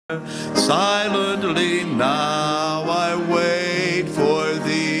Silently now I wait for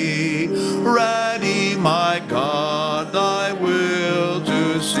thee, ready, my God, thy will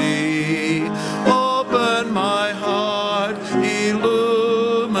to see. Open my heart,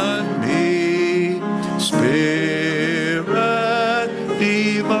 illumine me, Spirit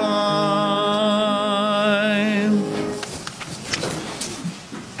divine.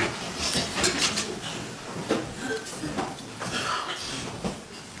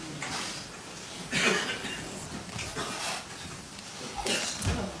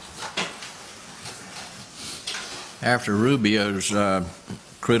 After Rubio's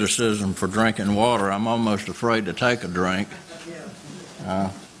criticism for drinking water, I'm almost afraid to take a drink.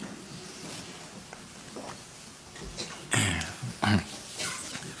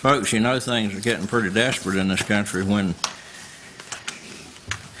 Folks, you know things are getting pretty desperate in this country when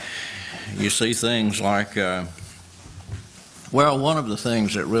you see things like, well, one of the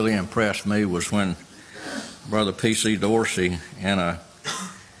things that really impressed me was when Brother P.C. Dorsey, in a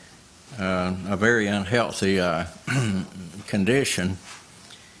very unhealthy condition,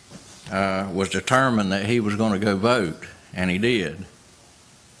 was determined that he was going to go vote, and he did,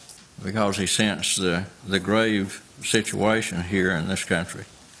 because he sensed the grave situation here in this country.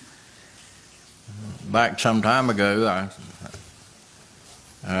 Back some time ago,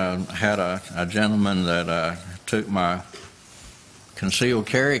 I had a gentleman that took my concealed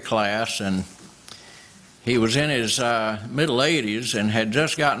carry class, and he was in his middle 80s and had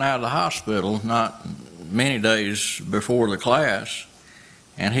just gotten out of the hospital not many days before the class,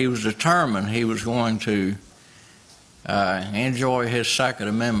 and he was determined he was going to enjoy his Second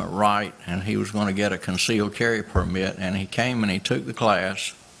Amendment right, and he was going to get a concealed carry permit. And he came and he took the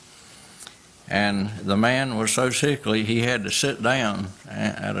class, and the man was so sickly he had to sit down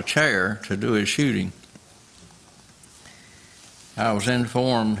at a chair to do his shooting. I was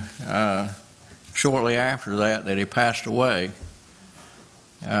informed shortly after that he passed away.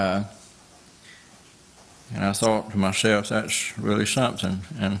 And I thought to myself, that's really something.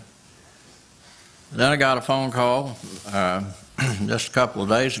 And then I got a phone call just a couple of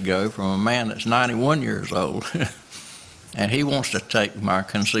days ago from a man that's 91 years old. And he wants to take my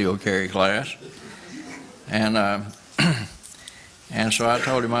concealed carry class. And so I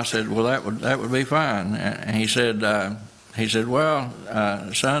told him, I said, well, that would be fine. And he said, well,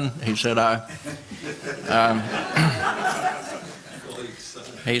 son, he said,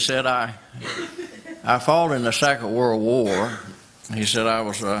 I fought in the Second World War. He said, I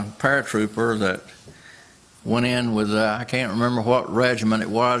was a paratrooper that went in with, I can't remember what regiment it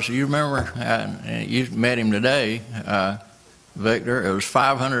was. You remember, you met him today, Victor. It was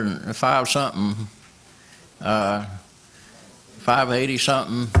 505-something,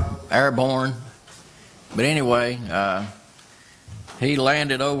 580-something airborne. But anyway, he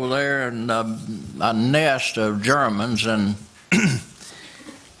landed over there in a nest of Germans and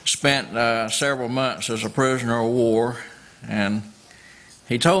spent several months as a prisoner of war. And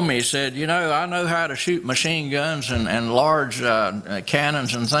he told me, he said, you know, I know how to shoot machine guns and large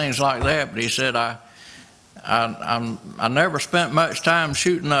cannons and things like that, but he said, I never spent much time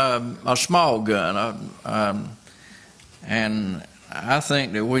shooting a small gun. And I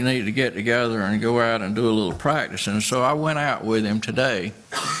think that we need to get together and go out and do a little practice. And so I went out with him today,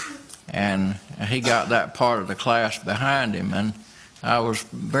 and he got that part of the class behind him. And I was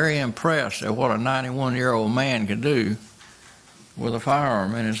very impressed at what a 91-year-old man could do with a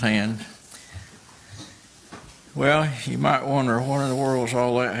firearm in his hand. Well, you might wonder, what in the world does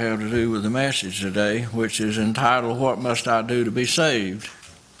all that have to do with the message today, which is entitled, What Must I Do to Be Saved?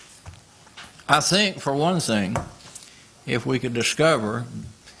 I think, for one thing, if we could discover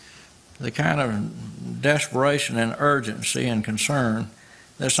the kind of desperation and urgency and concern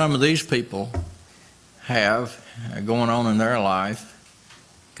that some of these people have going on in their life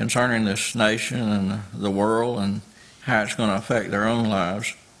concerning this nation and the world and how it's going to affect their own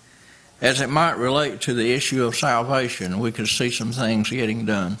lives, as it might relate to the issue of salvation, we could see some things getting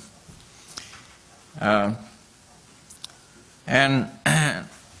done. And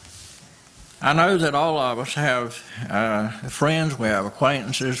I know that all of us have friends, we have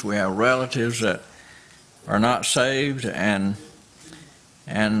acquaintances, we have relatives that are not saved, and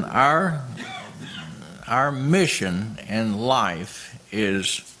our mission in life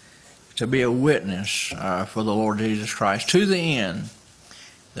is to be a witness for the Lord Jesus Christ, to the end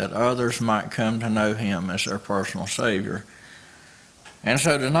that others might come to know Him as their personal Savior. And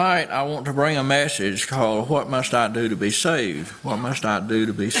so tonight I want to bring a message called, What Must I Do to Be Saved? What must I do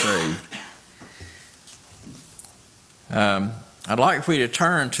to be saved? I'd like for you to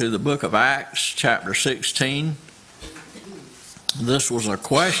turn to the book of Acts, chapter 16. this was a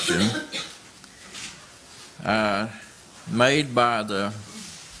question made by the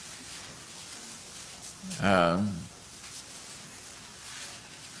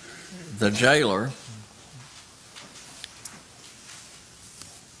jailer.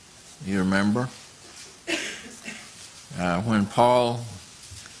 You remember when Paul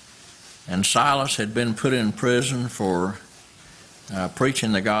and Silas had been put in prison for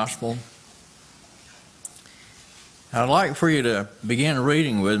preaching the gospel. I'd like for you to begin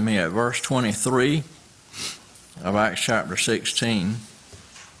reading with me at verse 23 of Acts chapter 16.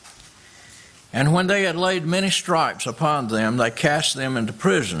 And when they had laid many stripes upon them, they cast them into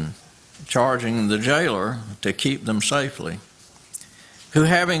prison, charging the jailer to keep them safely, who,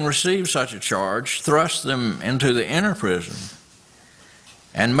 having received such a charge, thrust them into the inner prison,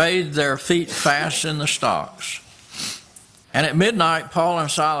 and made their feet fast in the stocks. And at midnight Paul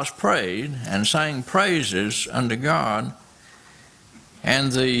and Silas prayed and sang praises unto God,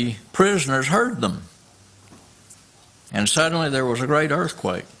 and the prisoners heard them. And suddenly there was a great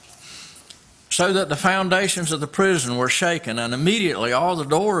earthquake, so that the foundations of the prison were shaken, and immediately all the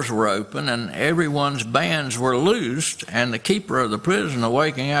doors were open, and everyone's bands were loosed, and the keeper of the prison,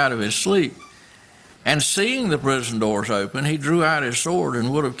 awaking out of his sleep, and seeing the prison doors open, he drew out his sword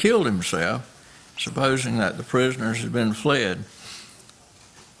and would have killed himself, supposing that the prisoners had been fled.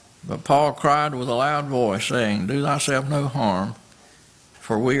 But Paul cried with a loud voice, saying, Do thyself no harm,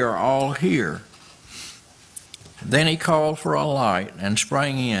 for we are all here. Then he called for a light and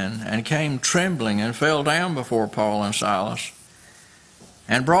sprang in, and came trembling and fell down before Paul and Silas,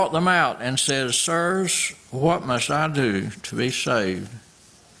 and brought them out, and said, Sirs, what must I do to be saved?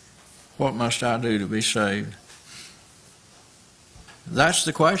 What must I do to be saved? That's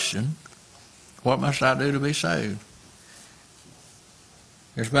the question. What must I do to be saved?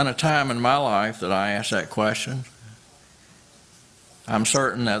 There's been a time in my life that I asked that question. I'm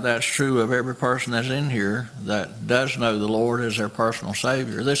certain that that's true of every person that's in here that does know the Lord as their personal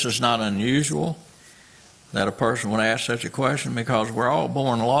Savior. This is not unusual that a person would ask such a question, because we're all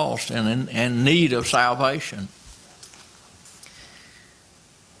born lost and in need of salvation.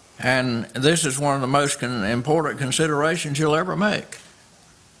 And this is one of the most important considerations you'll ever make.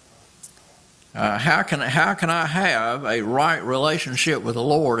 How can I have a right relationship with the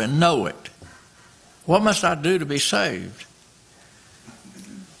Lord and know it? What must I do to be saved?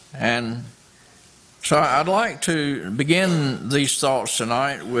 And so I'd like to begin these thoughts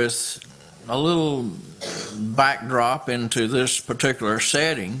tonight with a little backdrop into this particular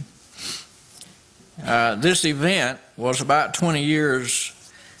setting. This event was about 20 years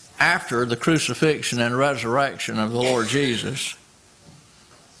after the crucifixion and resurrection of the Lord Jesus.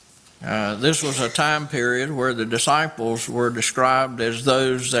 This was a time period where the disciples were described as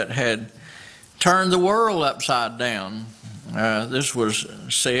those that had turned the world upside down. This was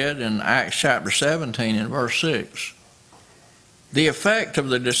said in Acts chapter 17 and verse 6. The effect of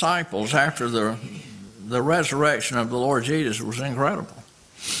the disciples after the resurrection of the Lord Jesus was incredible.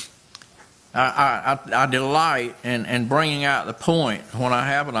 I delight in bringing out the point when I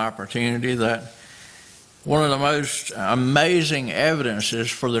have an opportunity that one of the most amazing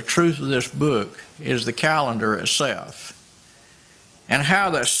evidences for the truth of this book is the calendar itself, and how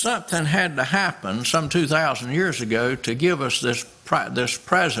that something had to happen some 2,000 years ago to give us this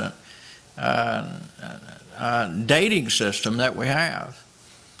present dating system that we have.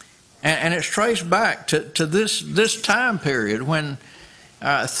 And it's traced back to this time period when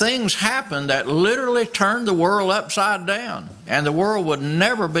things happened that literally turned the world upside down, and the world would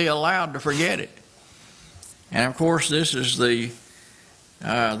never be allowed to forget it. And of course, this is the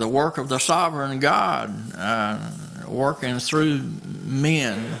work of the sovereign God working through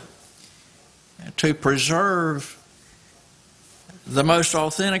men to preserve the most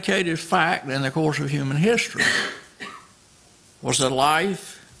authenticated fact in the course of human history was the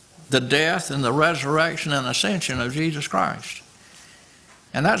life, the death, and the resurrection and ascension of Jesus Christ.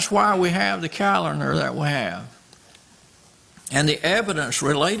 And that's why we have the calendar that we have. And the evidence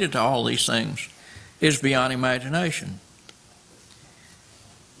related to all these things is beyond imagination.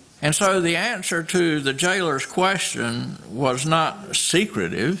 And so the answer to the jailer's question was not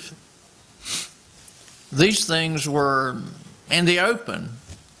secretive. These things were in the open.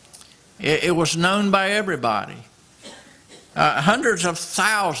 It was known by everybody. Hundreds of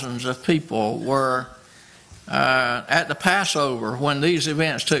thousands of people were at the Passover when these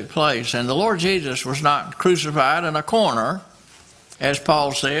events took place. And the Lord Jesus was not crucified in a corner, as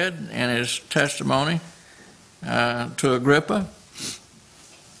Paul said in his testimony to Agrippa.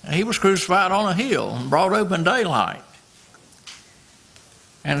 He was crucified on a hill in broad open daylight.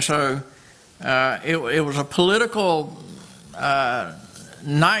 And so it was a political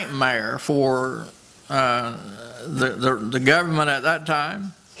nightmare for the government at that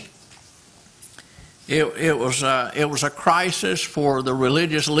time. It was a crisis for the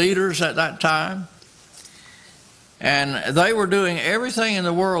religious leaders at that time. And they were doing everything in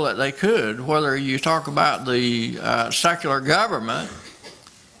the world that they could, whether you talk about the secular government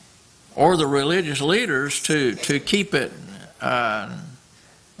or the religious leaders, to keep it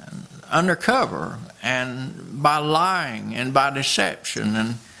undercover, and by lying and by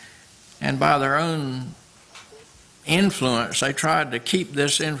deception and by their own influence, they tried to keep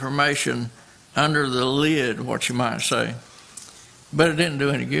this information under the lid, what you might say. But it didn't do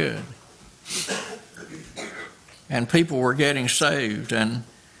any good. And people were getting saved, and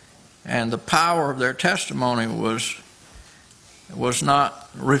the power of their testimony was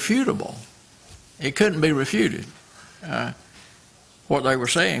not refutable. It couldn't be refuted, what they were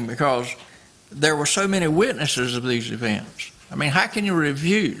saying, because there were so many witnesses of these events. I mean, how can you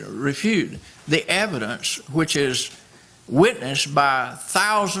refute the evidence which is witnessed by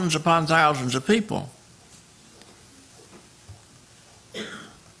thousands upon thousands of people?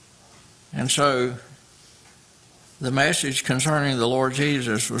 And so the message concerning the Lord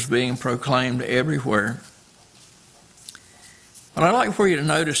Jesus was being proclaimed everywhere. But I'd like for you to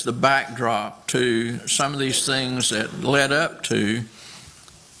notice the backdrop to some of these things that led up to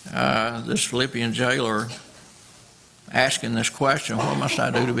this Philippian jailer asking this question, what must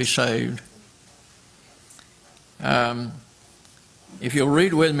I do to be saved? If you'll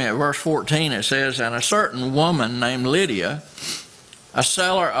read with me at verse 14, it says, and a certain woman named Lydia, a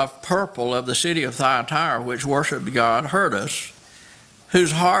seller of purple of the city of Thyatira, which worshipped God, heard us,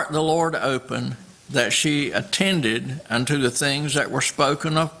 whose heart the Lord opened, that she attended unto the things that were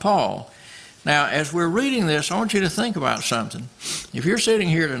spoken of Paul. Now, as we're reading this, I want you to think about something. If you're sitting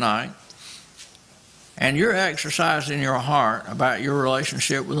here tonight and you're exercising your heart about your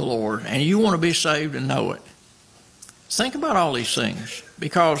relationship with the Lord, and you want to be saved and know it, think about all these things,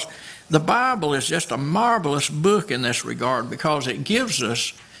 because the Bible is just a marvelous book in this regard, because it gives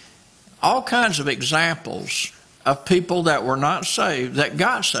us all kinds of examples of people that were not saved that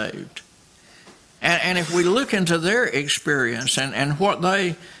got saved. And if we look into their experience and what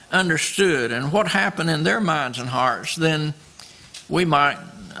they understood and what happened in their minds and hearts, then we might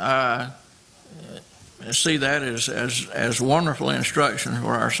see that as wonderful instruction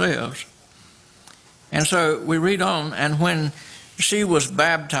for ourselves. And so we read on, and when she was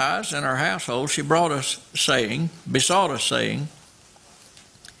baptized in her household, she besought us, saying,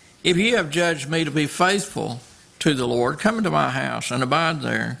 if ye have judged me to be faithful to the Lord, come into my house and abide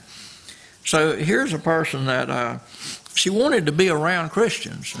there. So here's a person that she wanted to be around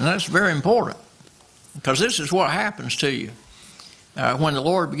Christians, and that's very important, because this is what happens to you. When the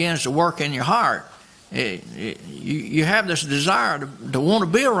Lord begins to work in your heart, you have this desire to want to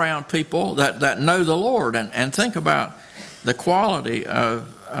be around people that know the Lord, and think about the quality of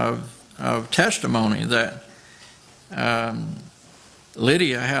testimony that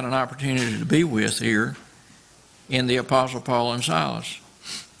Lydia had an opportunity to be with here in the Apostle Paul and Silas.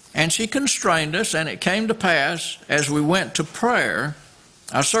 And she constrained us, and it came to pass, as we went to prayer,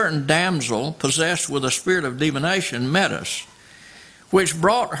 a certain damsel possessed with a spirit of divination met us, which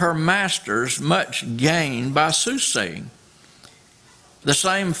brought her masters much gain by soothsaying. The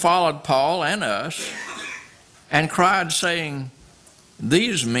same followed Paul and us, and cried, saying,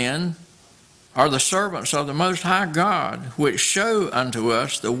 these men are the servants of the Most High God, which show unto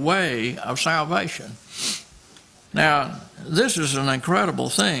us the way of salvation. Now, this is an incredible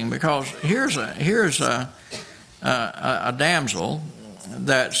thing, because here's a damsel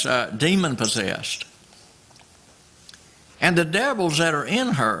that's demon possessed, and the devils that are in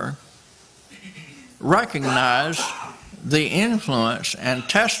her recognize the influence and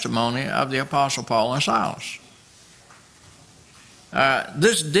testimony of the Apostle Paul and Silas.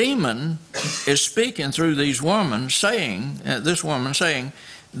 This demon is speaking through these women, saying,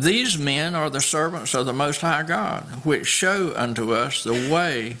 these men are the servants of the Most High God, which show unto us the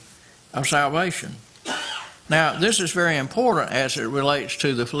way of salvation. Now, this is very important as it relates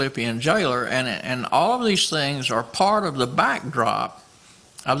to the Philippian jailer, and all of these things are part of the backdrop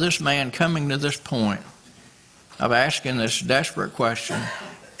of this man coming to this point of asking this desperate question,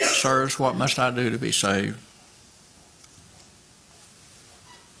 sirs, what must I do to be saved?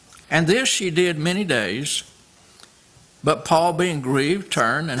 And this she did many days. But Paul, being grieved,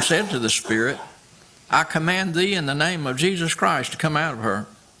 turned and said to the spirit, I command thee in the name of Jesus Christ to come out of her.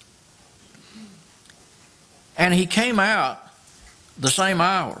 And he came out the same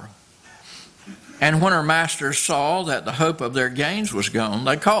hour. And when her masters saw that the hope of their gains was gone,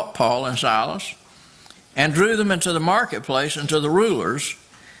 they caught Paul and Silas and drew them into the marketplace and to the rulers,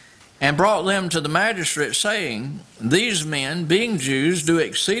 and brought them to the magistrates, saying, These men, being Jews, do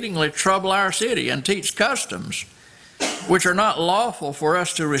exceedingly trouble our city, and teach customs which are not lawful for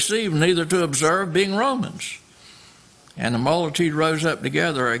us to receive, neither to observe, being Romans. And the multitude rose up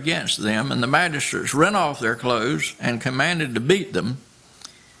together against them, and the magistrates rent off their clothes, and commanded to beat them.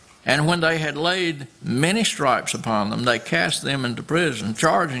 And when they had laid many stripes upon them, they cast them into prison,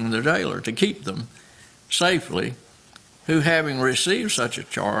 charging the jailer to keep them safely, who, having received such a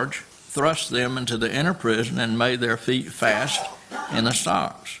charge, thrust them into the inner prison and made their feet fast in the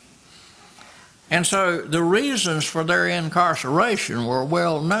stocks. And so the reasons for their incarceration were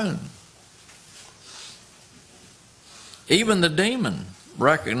well known. Even the demon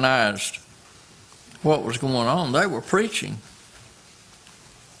recognized what was going on. They were preaching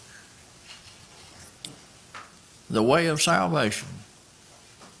the way of salvation.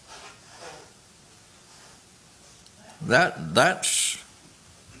 That's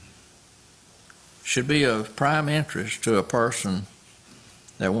should be of prime interest to a person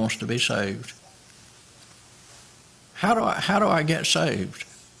that wants to be saved. How do I get saved?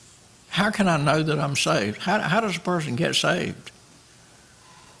 How can I know that I'm saved? How does a person get saved?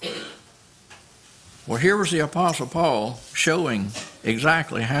 Well, here was the Apostle Paul showing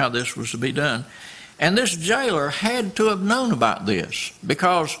exactly how this was to be done. And this jailer had to have known about this,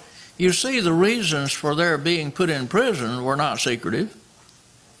 because you see, the reasons for their being put in prison were not secretive.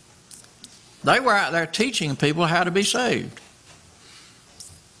 They were out there teaching people how to be saved.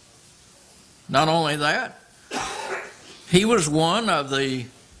 Not only that, he was one of the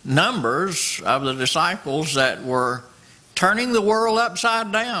numbers of the disciples that were turning the world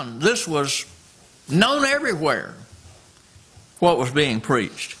upside down. This was known everywhere, what was being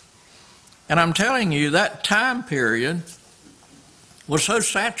preached. And I'm telling you, that time period was so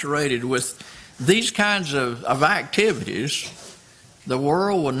saturated with these kinds of activities, the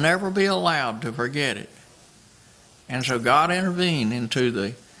world would never be allowed to forget it. And so God intervened into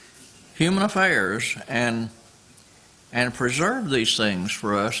the human affairs and preserved these things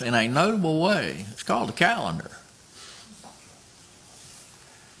for us in a notable way. It's called the calendar.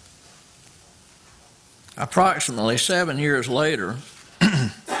 Approximately 7 years later,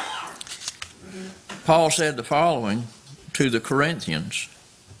 Paul said the following to the Corinthians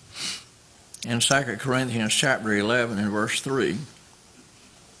in 2 Corinthians chapter 11 and verse 3.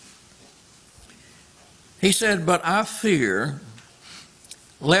 He said, But I fear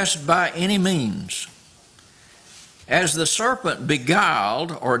lest by any means, as the serpent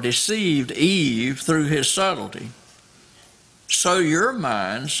beguiled or deceived Eve through his subtlety, so your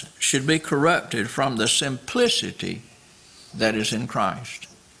minds should be corrupted from the simplicity that is in Christ.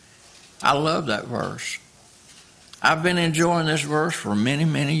 I love that verse. I've been enjoying this verse for many,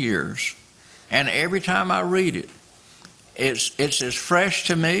 many years. And every time I read it, it's as fresh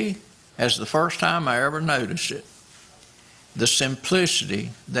to me as the first time I ever noticed it. The simplicity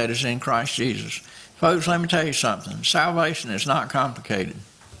that is in Christ Jesus. Folks, let me tell you something. Salvation is not complicated.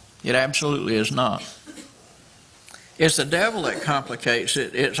 It absolutely is not. It's the devil that complicates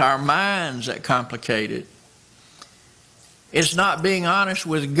it. It's our minds that complicate it. It's not being honest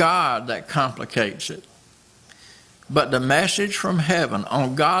with God that complicates it. But the message from heaven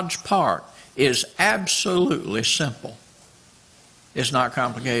on God's part is absolutely simple. It's not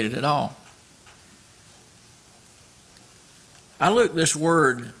complicated at all. I looked this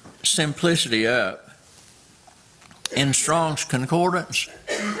word simplicity up in Strong's Concordance.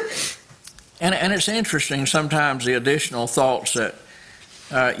 And it's interesting sometimes the additional thoughts that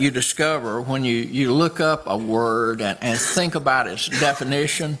you discover when you look up a word and think about its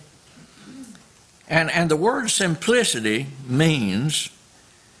definition. And the word simplicity means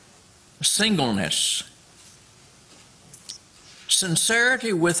singleness,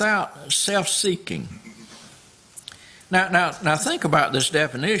 sincerity without self-seeking. Now think about this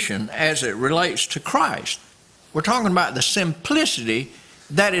definition as it relates to Christ. We're talking about the simplicity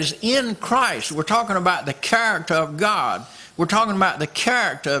that is in Christ. We're talking about the character of God. We're talking about the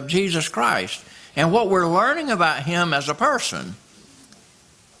character of Jesus Christ. And what we're learning about him as a person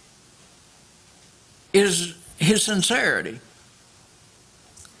is his sincerity.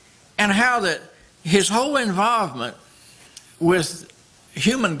 And how that his whole involvement with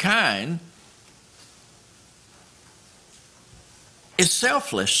humankind is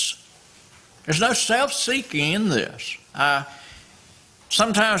selfless. There's no self-seeking in this.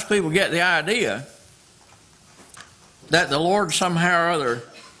 Sometimes people get the idea that the Lord somehow or other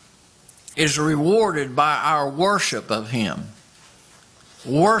is rewarded by our worship of him,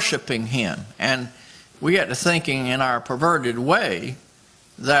 worshiping him. And we get to thinking in our perverted way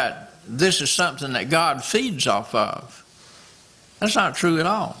that this is something that God feeds off of. That's not true at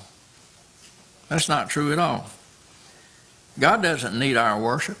all. That's not true at all. God doesn't need our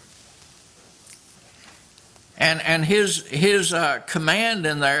worship. And his command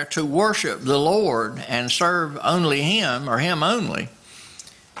in there to worship the Lord and serve only Him or Him only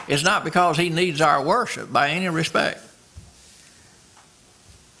is not because He needs our worship by any respect.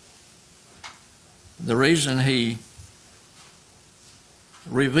 The reason He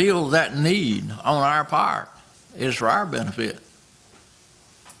revealed that need on our part is for our benefit.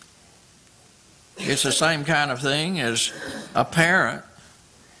 It's the same kind of thing as a parent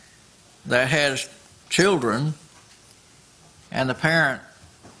that has children, and the parent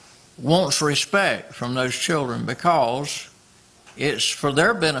wants respect from those children because it's for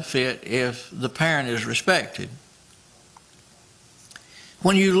their benefit if the parent is respected.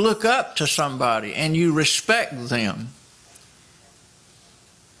 When you look up to somebody and you respect them,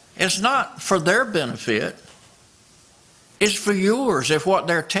 it's not for their benefit, it's for yours if what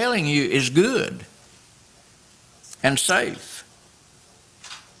they're telling you is good and safe.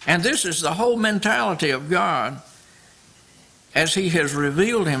 And this is the whole mentality of God as He has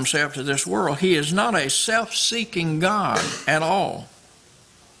revealed Himself to this world. He is not a self-seeking God at all.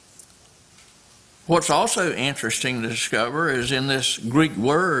 What's also interesting to discover is in this Greek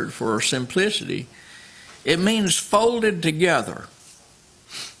word for simplicity, it means folded together.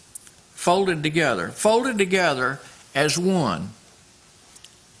 Folded together. Folded together as one.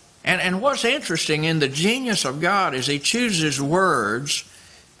 And what's interesting in the genius of God is He chooses words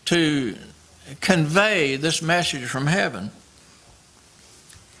to convey this message from heaven.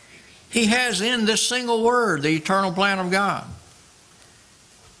 He has in this single word the eternal plan of God,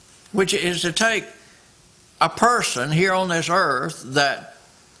 which is to take a person here on this earth that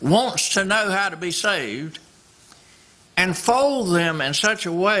wants to know how to be saved and fold them in such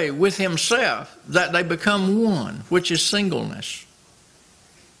a way with Himself that they become one, which is singleness.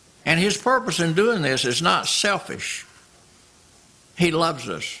 And His purpose in doing this is not selfish. He loves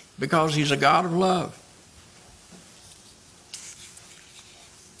us because He's a God of love.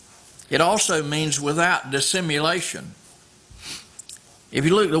 It also means without dissimulation. If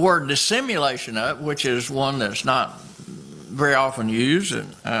you look the word dissimulation up, which is one that's not very often used in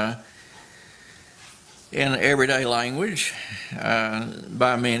everyday language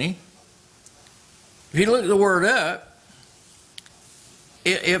by many, if you look the word up,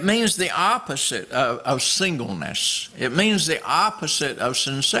 it means the opposite of singleness. It means the opposite of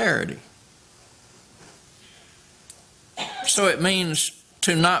sincerity. So it means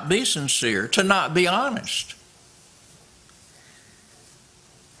to not be sincere, to not be honest.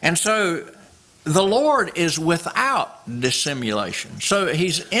 And so the Lord is without dissimulation. So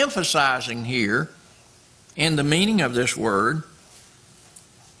He's emphasizing here in the meaning of this word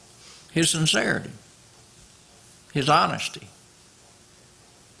His sincerity, His honesty.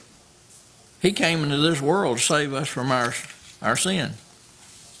 He came into this world to save us from our sin.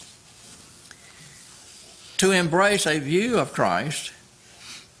 To embrace a view of Christ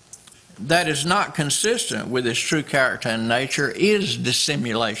that is not consistent with His true character and nature is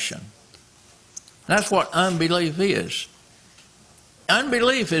dissimulation. That's what unbelief is.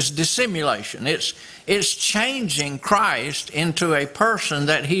 Unbelief is dissimulation. It's changing Christ into a person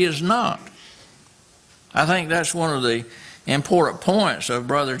that He is not. I think that's one of the important points of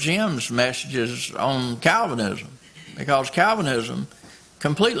Brother Jim's messages on Calvinism, because Calvinism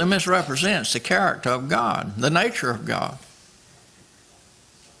completely misrepresents the character of God, the nature of God.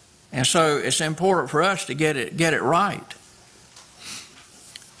 And so it's important for us to get it right.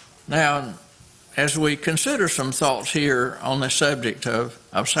 Now, as we consider some thoughts here on the subject of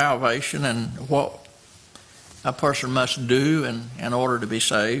salvation and what a person must do in order to be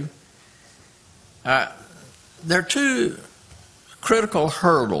saved, there are two critical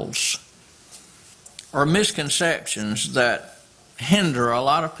hurdles or misconceptions that hinder a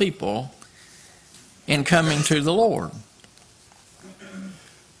lot of people in coming to the Lord.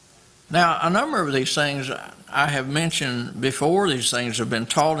 Now, a number of these things I have mentioned before. These things have been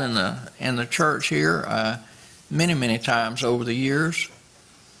taught in the church here many, many times over the years.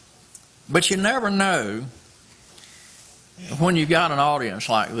 But you never know when you've got an audience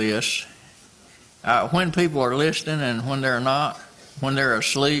like this, when people are listening and when they're not, when they're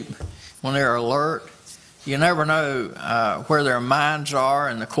asleep, when they're alert. You never know where their minds are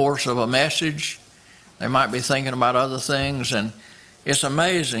in the course of a message. They might be thinking about other things, and it's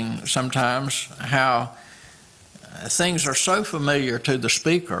amazing sometimes how things are so familiar to the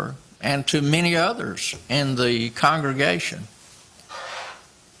speaker and to many others in the congregation.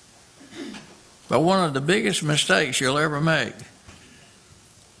 But one of the biggest mistakes you'll ever make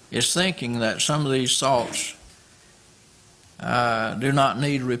is thinking that some of these thoughts do not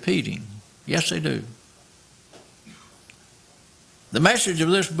need repeating. Yes, they do. The message of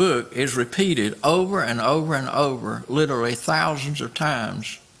this book is repeated over and over and over, literally thousands of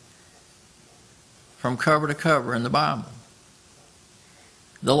times, from cover to cover in the Bible.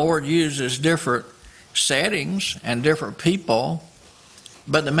 The Lord uses different settings and different people,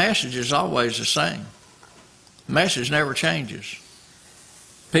 but the message is always the same. The message never changes.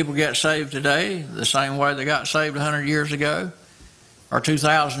 People get saved today the same way they got saved 100 years ago, or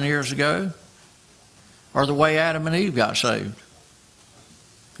 2,000 years ago, or the way Adam and Eve got saved.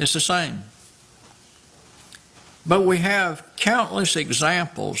 It's the same. But we have countless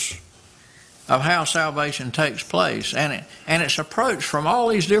examples of how salvation takes place, and it's approached from all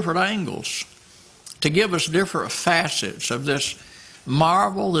these different angles to give us different facets of this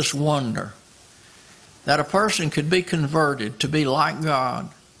marvel, this wonder, that a person could be converted to be like God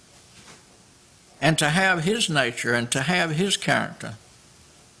and to have His nature and to have His character.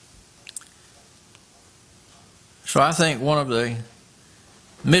 So I think one of the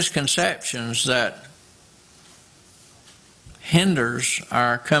misconceptions that hinders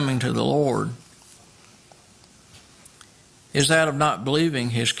our coming to the Lord is that of not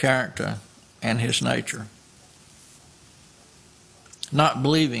believing His character and His nature. Not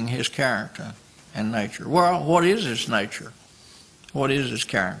believing His character and nature. Well, what is His nature? What is His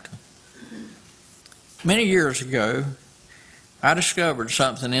character? Many years ago, I discovered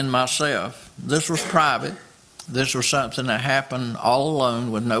something in myself. This was private. This was something that happened all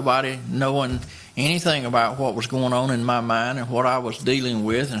alone with nobody knowing anything about what was going on in my mind and what I was dealing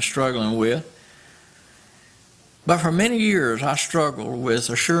with and struggling with. But for many years, I struggled with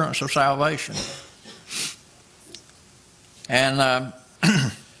assurance of salvation. And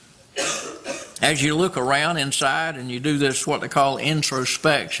as you look around inside and you do this, what they call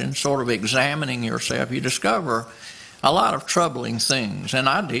introspection, sort of examining yourself, you discover a lot of troubling things, and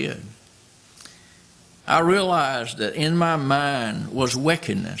I did. I realized that in my mind was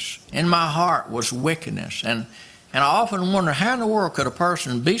wickedness. In my heart was wickedness. And I often wonder, how in the world could a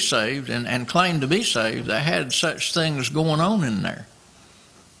person be saved and claim to be saved that had such things going on in there?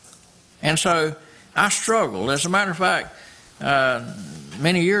 And so I struggled. As a matter of fact,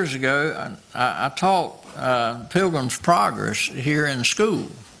 many years ago, I taught Pilgrim's Progress here in school,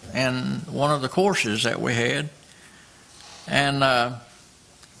 and one of the courses that we had. And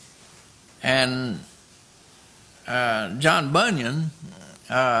John Bunyan,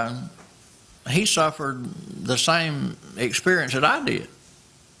 he suffered the same experience that I did.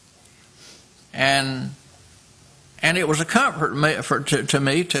 And it was a comfort to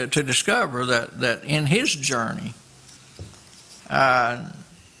me to discover that in his journey,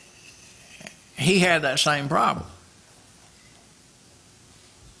 he had that same problem.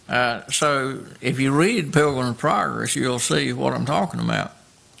 So if you read Pilgrim's Progress, you'll see what I'm talking about.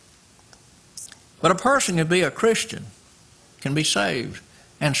 But a person can be a Christian, can be saved,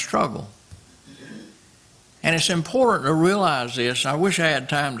 and struggle. And it's important to realize this. I wish I had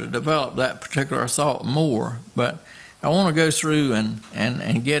time to develop that particular thought more, but I want to go through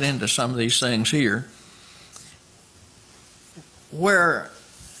and get into some of these things here, where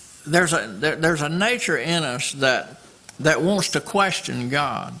there's a nature in us that wants to question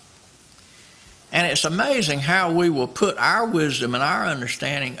God. And it's amazing how we will put our wisdom and our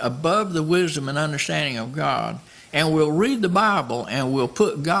understanding above the wisdom and understanding of God. And we'll read the Bible and we'll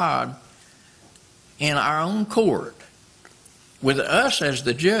put God in our own court with us as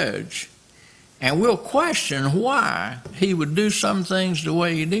the judge. And we'll question why He would do some things the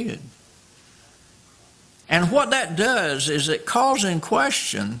way He did. And what that does is it calls in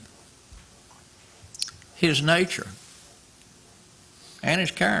question His nature and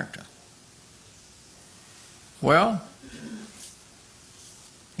His character. Well,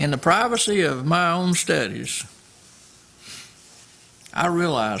 in the privacy of my own studies, I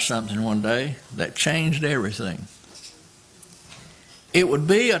realized something one day that changed everything. It would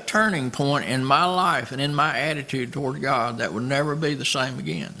be a turning point in my life and in my attitude toward God that would never be the same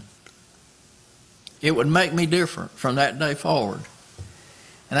again. It would make me different from that day forward.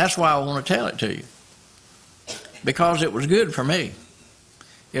 And that's why I want to tell it to you. Because it was good for me.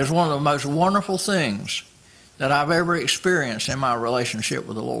 It was one of the most wonderful things that I've ever experienced in my relationship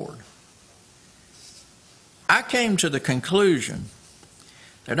with the Lord. I came to the conclusion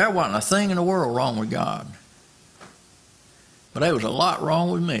that there wasn't a thing in the world wrong with God, but there was a lot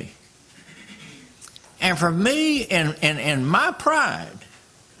wrong with me. And for me, in my pride,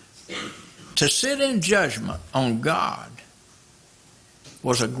 to sit in judgment on God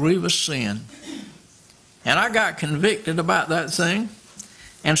was a grievous sin. And I got convicted about that thing.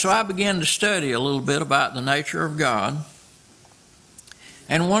 And so I began to study a little bit about the nature of God.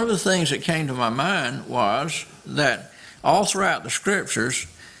 And one of the things that came to my mind was that all throughout the Scriptures,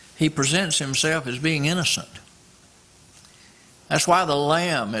 he presents himself as being innocent. That's why the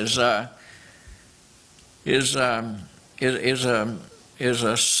lamb is a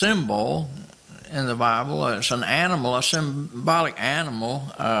symbol in the Bible. It's an animal, a symbolic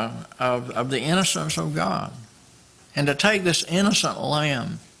animal of the innocence of God. And to take this innocent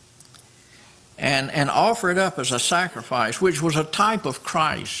lamb and offer it up as a sacrifice, which was a type of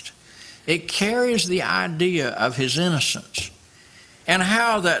Christ, it carries the idea of his innocence and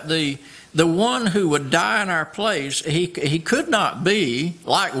how that the one who would die in our place, he could not be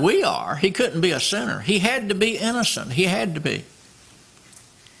like we are. He couldn't be a sinner. He had to be innocent. He had to be.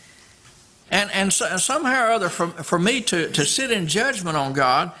 And so, somehow or other, for me to sit in judgment on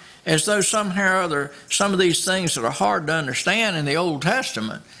God as though somehow or other some of these things that are hard to understand in the Old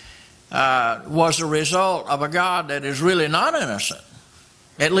Testament was a result of a God that is really not innocent,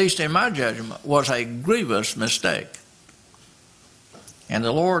 at least in my judgment, was a grievous mistake. And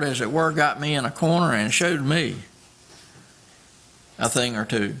the Lord, as it were, got me in a corner and showed me a thing or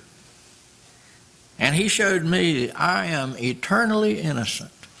two. And he showed me that I am eternally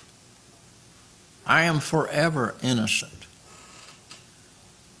innocent. I am forever innocent.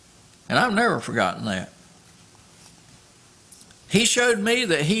 And I've never forgotten that. He showed me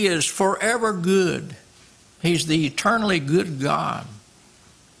that he is forever good. He's the eternally good God.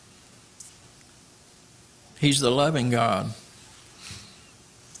 He's the loving God.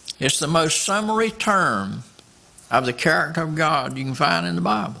 It's the most summary term of the character of God you can find in the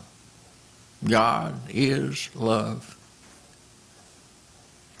Bible. God is love.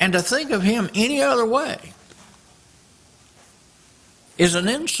 And to think of him any other way is an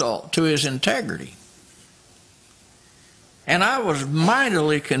insult to his integrity. And I was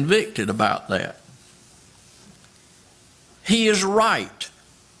mightily convicted about that. He is right,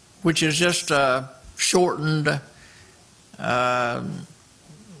 which is just a shortened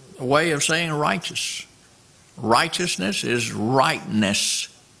way of saying righteous. Righteousness is rightness.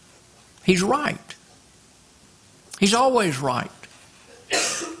 He's right. He's always right.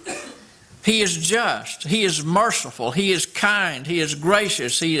 He is just. He is merciful. He is kind. He is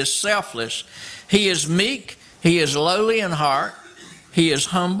gracious. He is selfless. He is meek. He is lowly in heart. He is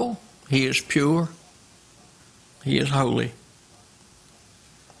humble. He is pure. He is holy.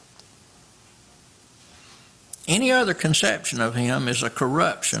 Any other conception of him is a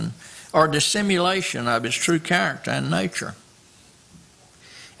corruption or dissimulation of his true character and nature.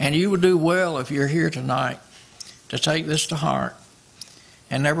 And you would do well, if you're here tonight, to take this to heart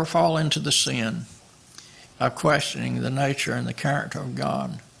and never fall into the sin of questioning the nature and the character of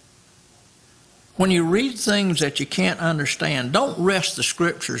God. When you read things that you can't understand, don't wrest the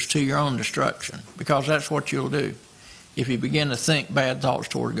Scriptures to your own destruction, because that's what you'll do if you begin to think bad thoughts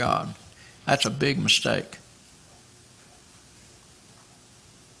toward God. That's a big mistake.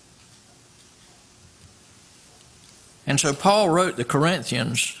 And so Paul wrote the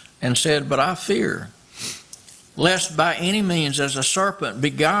Corinthians and said, "But I fear, lest by any means as a serpent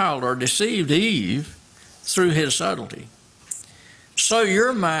beguiled or deceived Eve through his subtlety, so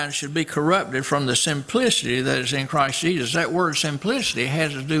your mind should be corrupted from the simplicity that is in Christ Jesus." That word simplicity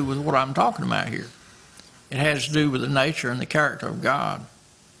has to do with what I'm talking about here. It has to do with the nature and the character of God,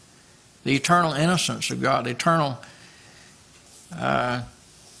 the eternal innocence of God, the eternal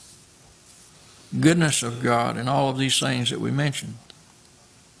goodness of God, and all of these things that we mentioned.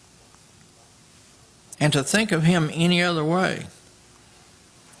 And to think of him any other way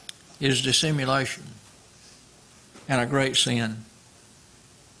is dissimulation and a great sin.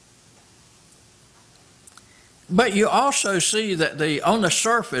 But you also see that on the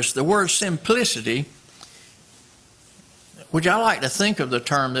surface, the word simplicity, which I like to think of the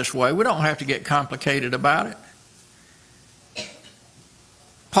term this way, we don't have to get complicated about it.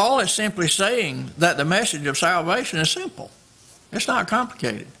 Paul is simply saying that the message of salvation is simple. It's not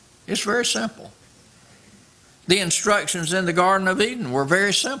complicated. It's very simple. The instructions in the Garden of Eden were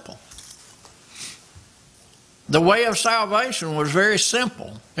very simple. The way of salvation was very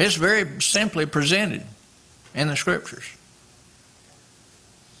simple. It's very simply presented in the Scriptures.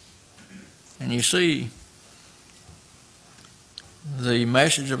 And you see the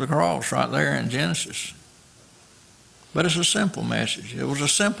message of the cross right there in Genesis. But it's a simple message. It was a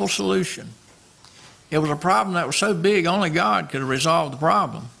simple solution. It was a problem that was so big only God could have resolved the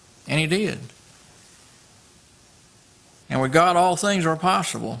problem. And he did. And with God all things are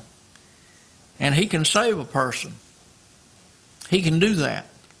possible. And he can save a person. He can do that.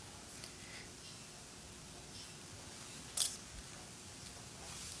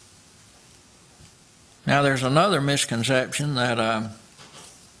 Now, there's another misconception that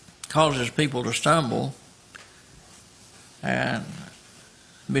causes people to stumble, and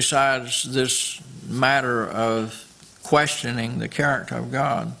besides this matter of questioning the character of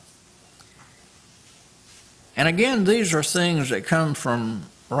God. And again, these are things that come from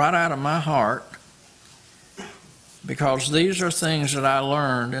right out of my heart, because these are things that I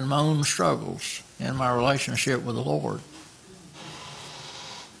learned in my own struggles in my relationship with the Lord.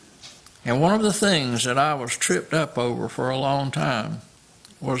 And one of the things that I was tripped up over for a long time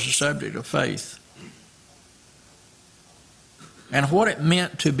was the subject of faith and what it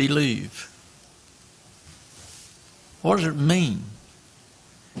meant to believe. What does it mean?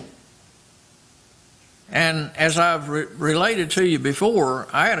 And as I've related to you before,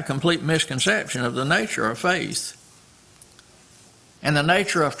 I had a complete misconception of the nature of faith and the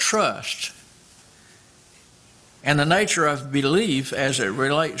nature of trust and the nature of belief as it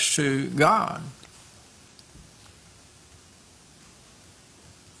relates to God.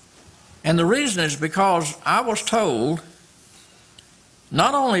 And the reason is because I was told,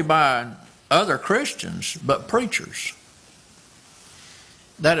 not only by other Christians, but preachers,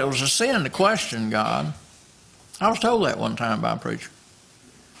 that it was a sin to question God. I was told that one time by a preacher.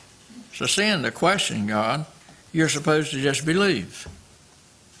 It's a sin to question God. You're supposed to just believe.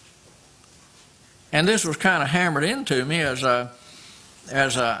 And this was kind of hammered into me as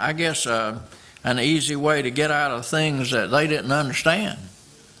I guess, an easy way to get out of things that they didn't understand.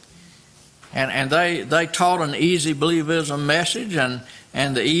 And they taught an easy believism message, and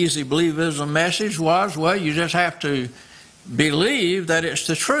the easy believism message was, well, you just have to believe that it's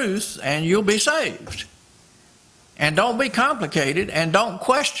the truth and you'll be saved. And don't be complicated and don't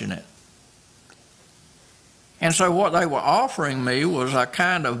question it. And so what they were offering me was a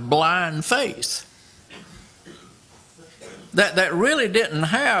kind of blind faith that really didn't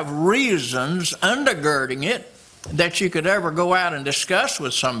have reasons undergirding it that you could ever go out and discuss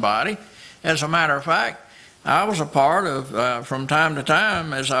with somebody. As a matter of fact, I was a part of, from time to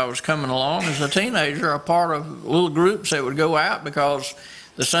time as I was coming along as a teenager, a part of little groups that would go out because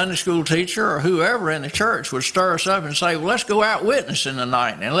the Sunday school teacher or whoever in the church would stir us up and say, well, let's go out witnessing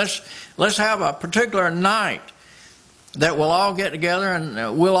tonight, and let's have a particular night that we'll all get together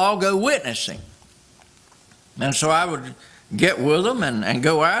and we'll all go witnessing. And so I would get with them and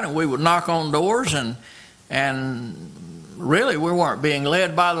go out, and we would knock on doors, and really we weren't being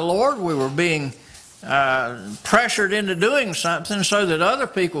led by the Lord. We were being pressured into doing something so that other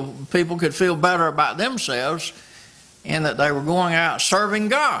people could feel better about themselves, and that they were going out serving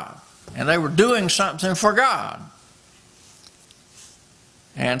God and they were doing something for God.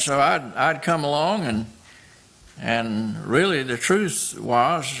 And so I'd come along, and really the truth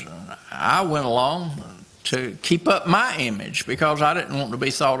was I went along to keep up my image, because I didn't want to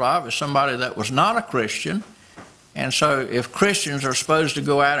be thought of as somebody that was not a Christian. And so if Christians are supposed to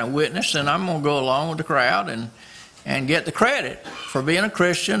go out and witness, then I'm going to go along with the crowd and get the credit for being a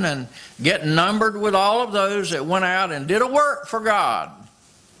Christian and get numbered with all of those that went out and did a work for God.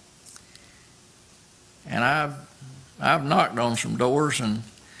 And I've knocked on some doors, and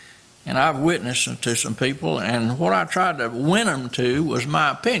I've witnessed to some people, and what I tried to win them to was my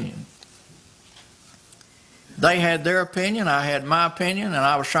opinion. They had their opinion, I had my opinion, and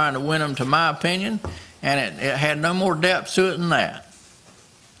I was trying to win them to my opinion, and it had no more depth to it than that.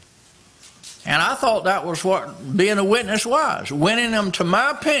 And I thought that was what being a witness was, winning them to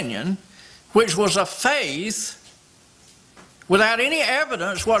my opinion, which was a faith without any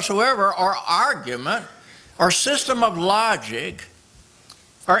evidence whatsoever or argument or system of logic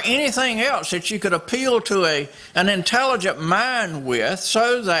or anything else that you could appeal to an intelligent mind with,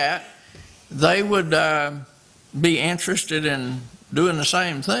 so that they would be interested in doing the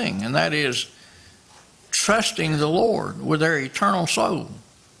same thing, and that is trusting the Lord with their eternal soul.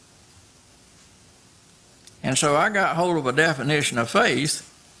 And so I got hold of a definition of faith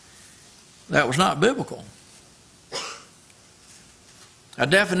that was not biblical. A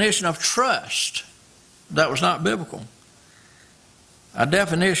definition of trust that was not biblical. A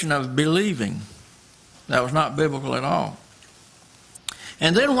definition of believing that was not biblical at all.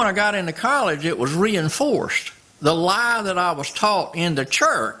 And then when I got into college, it was reinforced. The lie that I was taught in the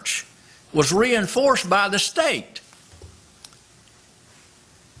church was reinforced by the state.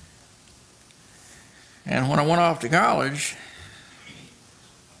 And when I went off to college,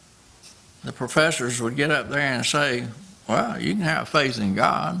 the professors would get up there and say, well, you can have faith in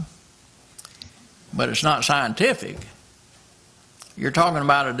God, but it's not scientific. You're talking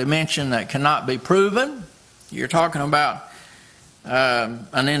about a dimension that cannot be proven. You're talking about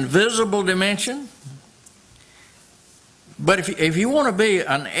an invisible dimension. But if you want to be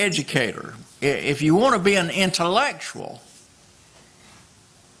an educator if you want to be an intellectual,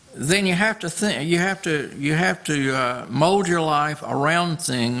 then you have to think. You have to mold your life around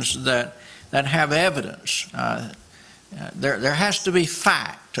things that have evidence. There has to be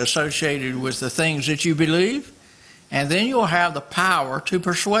fact associated with the things that you believe, and then you'll have the power to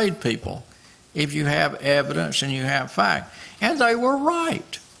persuade people if you have evidence and you have fact. And they were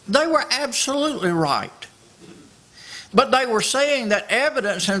right. They were absolutely right. But they were saying that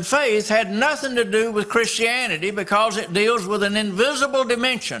evidence and faith had nothing to do with Christianity because it deals with an invisible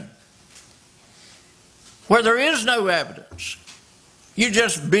dimension where there is no evidence. You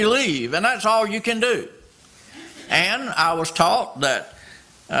just believe, and that's all you can do. And I was taught that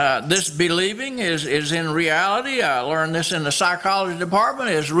this believing is in reality, I learned this in the psychology department,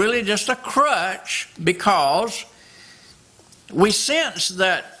 is really just a crutch because we sense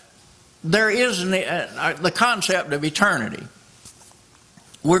that there is the concept of eternity.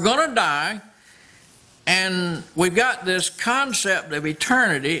 We're going to die, and we've got this concept of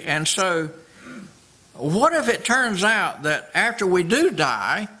eternity, and so what if it turns out that after we do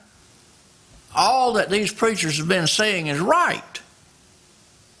die, all that these preachers have been saying is right?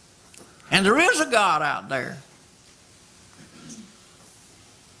 And there is a God out there.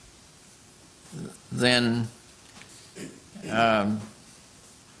 Then the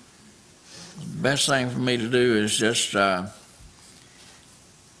best thing for me to do is just do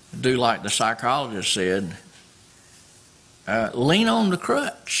like the psychologist said, lean on the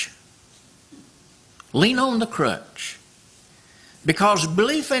crutch. Lean on the crutch. Because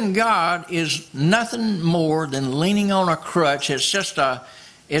belief in God is nothing more than leaning on a crutch. It's just a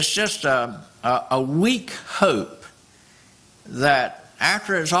weak hope that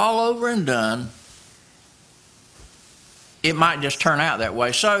after it's all over and done, it might just turn out that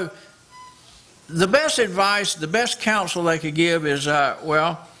way. So the best advice, the best counsel they could give is,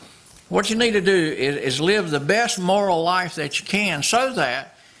 well, what you need to do is live the best moral life that you can so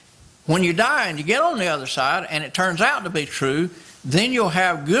that when you die and you get on the other side and it turns out to be true, then you'll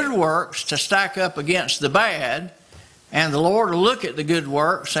have good works to stack up against the bad, and the Lord will look at the good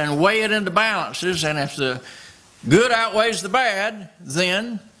works and weigh it into balances, and if the good outweighs the bad,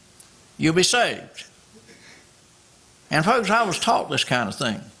 then you'll be saved. And folks, I was taught this kind of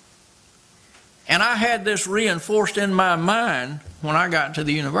thing. And I had this reinforced in my mind when I got to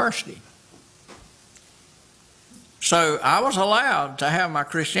the university. So I was allowed to have my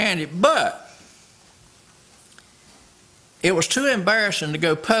Christianity, but it was too embarrassing to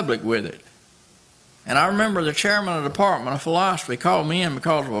go public with it. And I remember the chairman of the Department of Philosophy called me in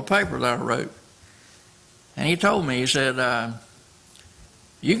because of a paper that I wrote. And he told me, he said,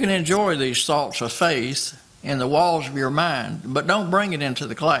 you can enjoy these thoughts of faith in the walls of your mind, but don't bring it into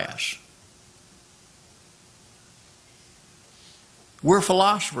the class. We're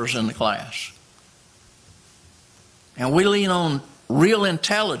philosophers in the class. And we lean on real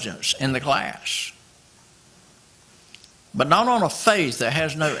intelligence in the class. But not on a faith that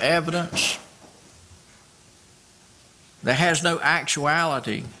has no evidence, that has no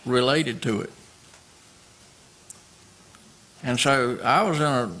actuality related to it. And so I was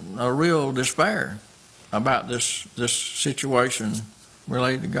in a real despair about this situation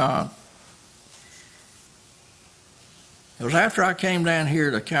related to God. It was after I came down here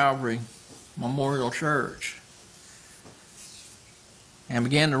to Calvary Memorial Church and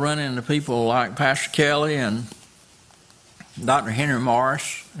began to run into people like Pastor Kelly and Dr. Henry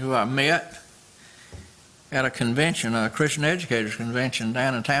Morris, who I met at a convention, a Christian Educators Convention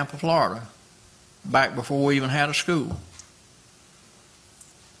down in Tampa, Florida, back before we even had a school.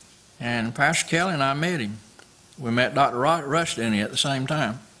 And Pastor Kelly and I met him. We met Dr. Rushdenny at the same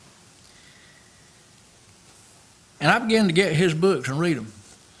time. And I began to get his books and read them.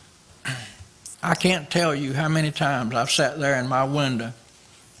 I can't tell you how many times I've sat there in my window,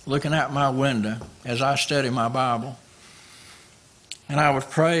 looking out my window as I study my Bible. And I would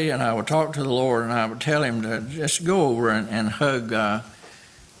pray and I would talk to the Lord and I would tell him to just go over and hug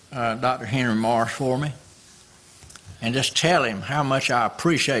Dr. Henry Morris for me. And just tell him how much I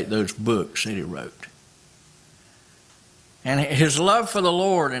appreciate those books that he wrote. And his love for the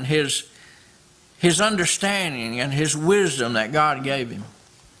Lord and his understanding and his wisdom that God gave him.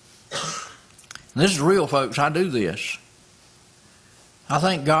 And this is real, folks. I do this. I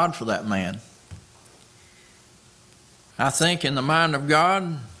thank God for that man. I think in the mind of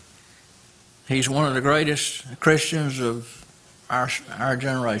God, he's one of the greatest Christians of our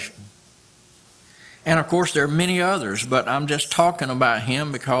generation. And of course, there are many others, but I'm just talking about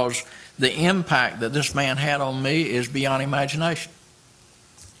him because the impact that this man had on me is beyond imagination.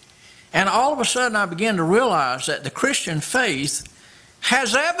 And all of a sudden, I began to realize that the Christian faith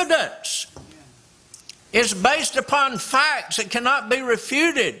has evidence. It's based upon facts that cannot be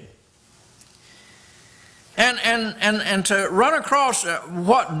refuted. And to run across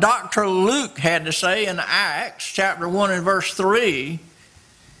what Dr. Luke had to say in Acts chapter 1 and verse 3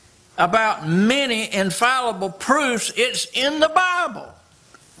 about many infallible proofs, it's in the Bible.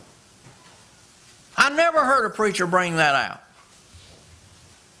 I never heard a preacher bring that out.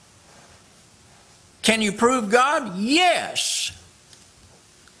 Can you prove God? Yes.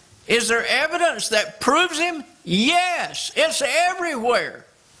 Is there evidence that proves Him? Yes. It's everywhere.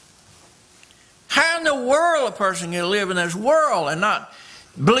 How in the world a person can live in this world and not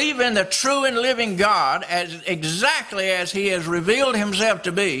believe in the true and living God as exactly as He has revealed Himself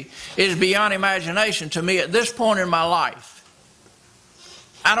to be is beyond imagination to me at this point in my life.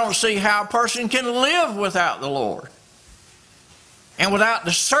 I don't see how a person can live without the Lord and without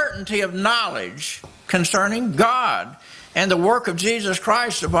the certainty of knowledge concerning God and the work of Jesus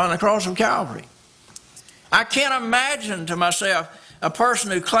Christ upon the cross of Calvary. I can't imagine to myself a person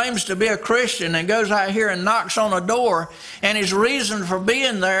who claims to be a Christian and goes out here and knocks on a door, and his reason for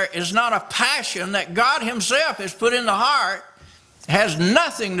being there is not a passion that God Himself has put in the heart. It has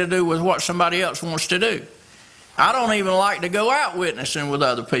nothing to do with what somebody else wants to do. I don't even like to go out witnessing with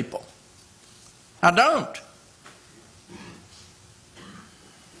other people. I don't.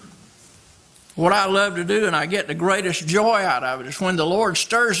 What I love to do, and I get the greatest joy out of it, is when the Lord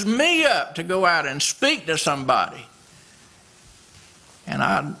stirs me up to go out and speak to somebody. And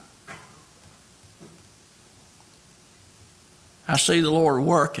I see the Lord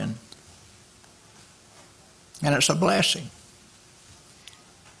working. And it's a blessing.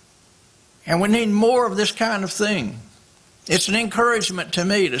 And we need more of this kind of thing. It's an encouragement to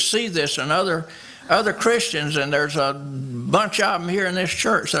me to see this in other Christians, and there's a bunch of them here in this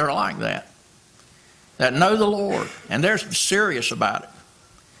church that are like that know the Lord, and they're serious about it.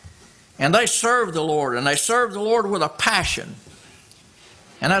 And they serve the Lord, and they serve the Lord with a passion.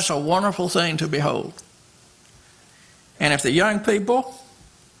 And that's a wonderful thing to behold. And if the young people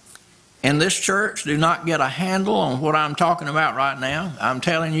in this church do not get a handle on what I'm talking about right now, I'm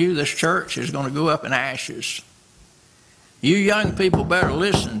telling you, this church is going to go up in ashes. You young people better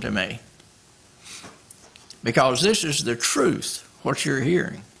listen to me, because this is the truth, what you're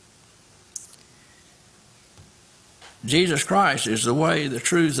hearing. Jesus Christ is the way, the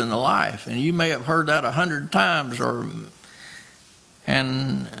truth, and the life. And you may have heard that 100 times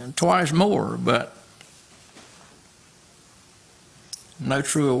and twice more, but no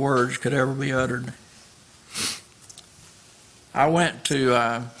truer words could ever be uttered. I went to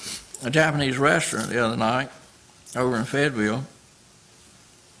a Japanese restaurant the other night over in Fayetteville,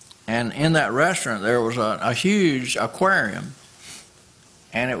 and in that restaurant there was a huge aquarium,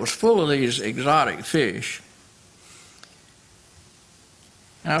 and it was full of these exotic fish.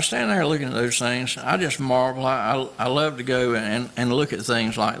 And I was standing there looking at those things. I just marvel. I love to go and look at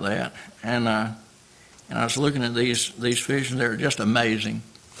things like that. And I was looking at these fish, and they're just amazing.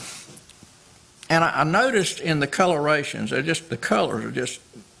 And I noticed in the colorations, the colors are just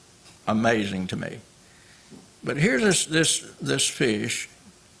amazing to me. But here's this fish,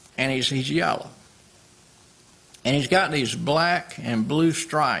 and he's yellow. And he's got these black and blue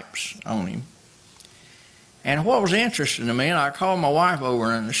stripes on him. And what was interesting to me, and I called my wife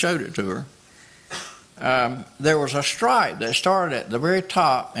over and showed it to her, there was a stripe that started at the very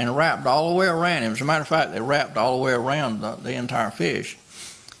top and wrapped all the way around him. As a matter of fact, they wrapped all the way around the entire fish.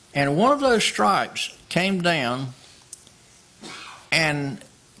 And one of those stripes came down and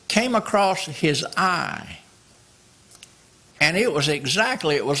came across his eye. And it was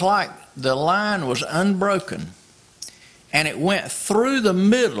like the line was unbroken. And it went through the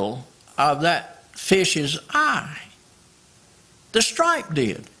middle of that fish's eye. The stripe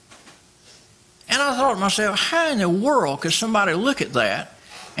did. And I thought to myself, how in the world could somebody look at that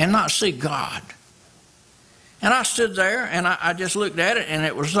and not see God? And I stood there and I just looked at it, and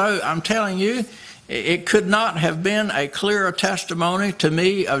it was though, I'm telling you, it could not have been a clearer testimony to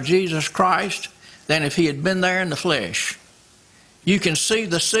me of Jesus Christ than if He had been there in the flesh. You can see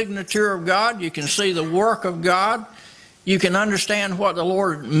the signature of God. You can see the work of God. You can understand what the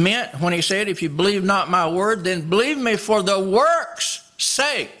Lord meant when He said, if you believe not my word, then believe me for the work's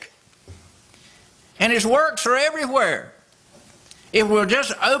sake. And His works are everywhere, if we'll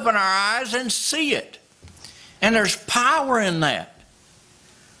just open our eyes and see it. And there's power in that.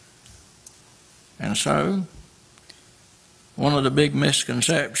 And so, one of the big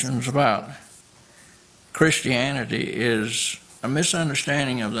misconceptions about Christianity is a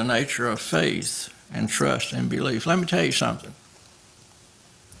misunderstanding of the nature of faith and trust and belief. Let me tell you something.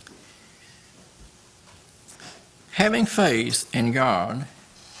 Having faith in God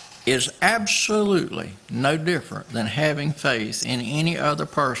is absolutely no different than having faith in any other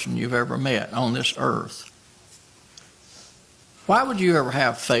person you've ever met on this earth. Why would you ever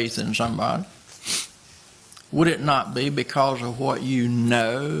have faith in somebody? Would it not be because of what you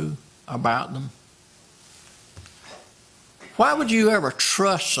know about them? Why would you ever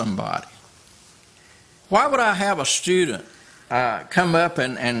trust somebody? Why would I have a student come up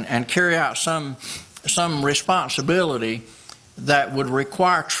and carry out some responsibility that would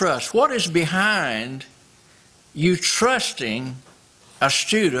require trust? What is behind you trusting a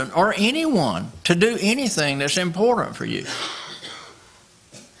student or anyone to do anything that's important for you?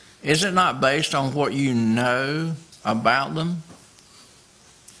 Is it not based on what you know about them?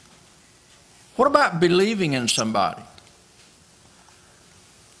 What about believing in somebody?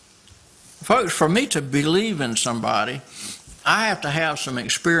 Folks, for me to believe in somebody, I have to have some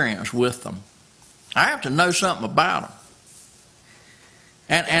experience with them. I have to know something about them.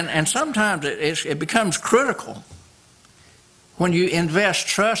 And sometimes it becomes critical when you invest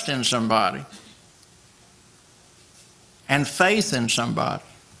trust in somebody and faith in somebody.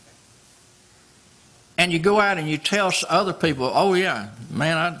 And you go out and you tell other people, oh yeah,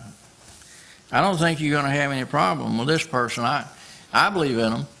 man, I don't think you're going to have any problem with this person. I believe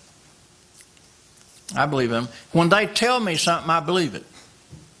in them. I believe in them. When they tell me something, I believe it.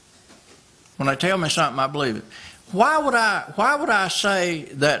 When they tell me something, I believe it. Why would I say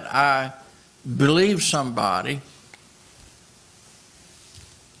that I believe somebody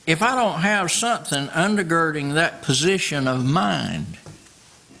if I don't have something undergirding that position of mind?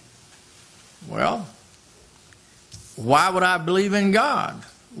 Well, why would I believe in God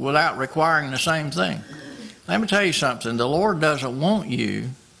without requiring the same thing? Let me tell you something. The Lord doesn't want you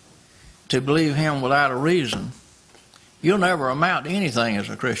to believe Him without a reason. You'll never amount to anything as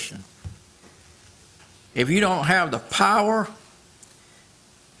a Christian. If you don't have the power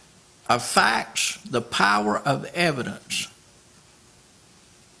of facts, the power of evidence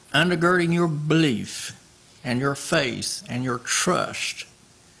undergirding your belief and your faith and your trust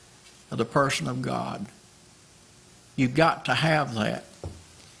of the person of God, you've got to have that,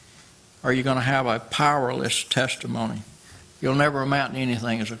 or you're going to have a powerless testimony. You'll never amount to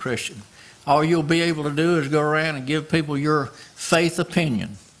anything as a Christian. All you'll be able to do is go around and give people your faith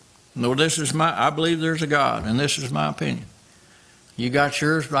opinion. No, I believe there's a God, and this is my opinion. You got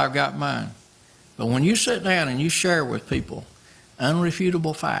yours, but I've got mine. But when you sit down and you share with people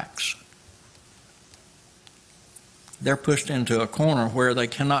unrefutable facts, they're pushed into a corner where they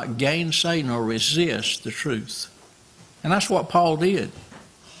cannot gainsay nor resist the truth. And that's what Paul did.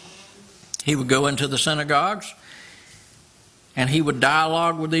 He would go into the synagogues, and he would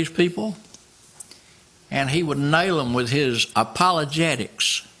dialogue with these people, and he would nail them with his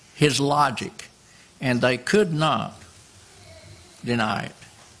apologetics, his logic, and they could not deny it.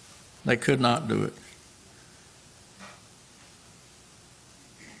 They could not do it.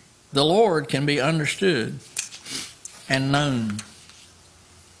 The Lord can be understood and known.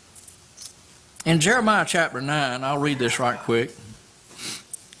 In Jeremiah chapter 9, I'll read this right quick.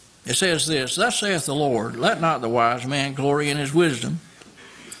 It says this, "Thus saith the Lord, let not the wise man glory in his wisdom,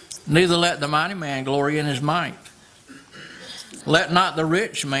 neither let the mighty man glory in his might. Let not the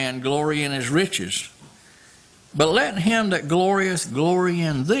rich man glory in his riches, but let him that glorieth glory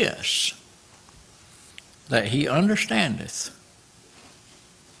in this, that he understandeth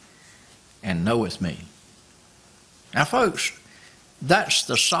and knoweth me." Now, folks, that's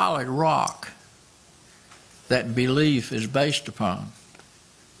the solid rock that belief is based upon.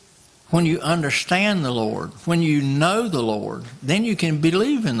 When you understand the Lord, when you know the Lord, then you can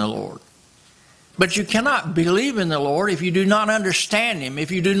believe in the Lord. But you cannot believe in the Lord if you do not understand Him,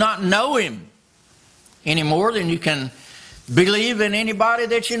 if you do not know Him any more than you can believe in anybody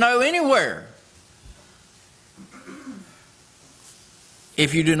that you know anywhere.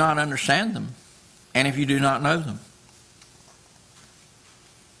 If you do not understand them, and if you do not know them.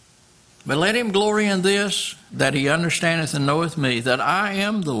 But let him glory in this, that he understandeth and knoweth me, that I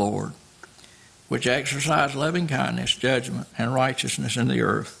am the Lord, which exercise loving kindness, judgment, and righteousness in the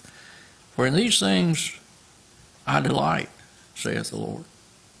earth. For in these things I delight, saith the Lord.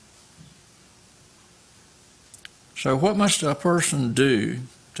 So what must a person do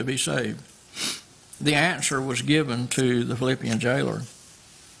to be saved? The answer was given to the Philippian jailer.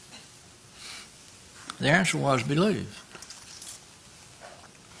 The answer was believe.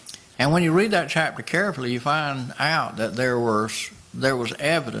 And when you read that chapter carefully, you find out that there was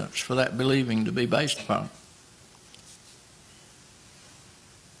evidence for that believing to be based upon.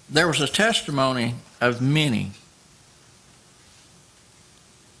 There was a testimony of many.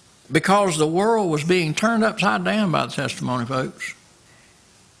 Because the world was being turned upside down by the testimony, folks.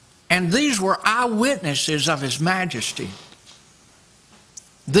 And these were eyewitnesses of his majesty.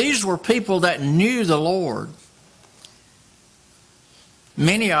 These were people that knew the Lord.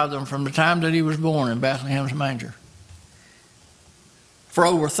 Many of them from the time that he was born in Bethlehem's manger. For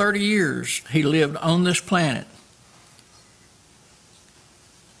over 30 years, he lived on this planet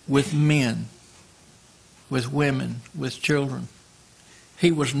with men, with women, with children.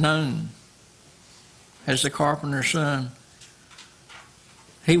 He was known as the carpenter's son.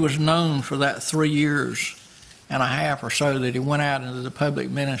 He was known for that 3 years and a half or so that he went out into the public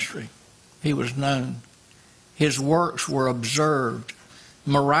ministry. He was known. His works were observed,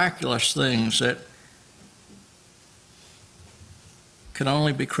 miraculous things that could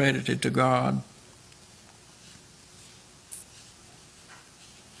only be credited to God.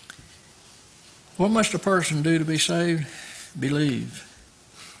 What must a person do to be saved? Believe.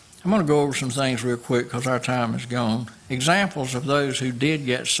 I'm going to go over some things real quick because our time is gone. Examples of those who did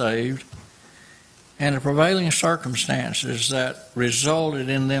get saved and the prevailing circumstances that resulted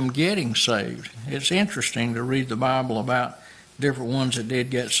in them getting saved. It's interesting to read the Bible about different ones that did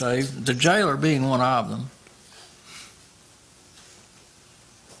get saved, the jailer being one of them.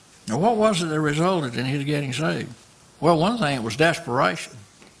 Now, what was it that resulted in his getting saved? Well, one thing, it was desperation.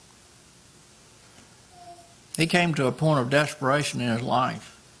 He came to a point of desperation in his life.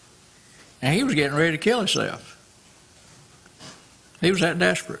 And he was getting ready to kill himself. He was that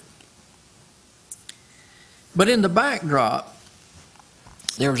desperate. But in the backdrop,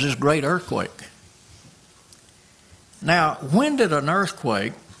 there was this great earthquake. Now, when did an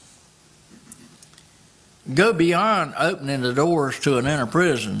earthquake go beyond opening the doors to an inner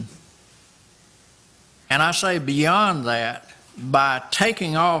prison? And I say beyond that by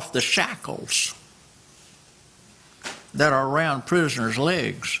taking off the shackles that are around prisoners'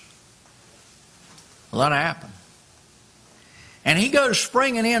 legs. Well, that happened. And he goes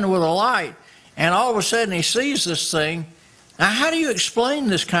springing in with a light, and all of a sudden he sees this thing. Now, how do you explain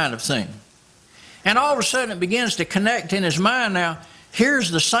this kind of thing? And all of a sudden it begins to connect in his mind. Now, here's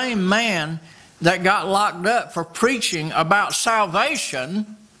the same man that got locked up for preaching about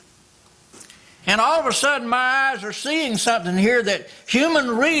salvation. And all of a sudden my eyes are seeing something here that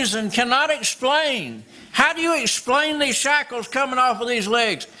human reason cannot explain. How do you explain these shackles coming off of these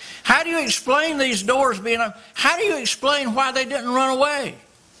legs? How do you explain these doors being open? How do you explain why they didn't run away?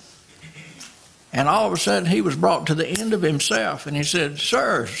 And all of a sudden he was brought to the end of himself, and he said,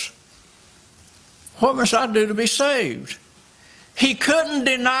 "Sirs, what must I do to be saved?" He couldn't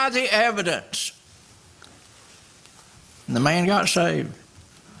deny the evidence. And the man got saved.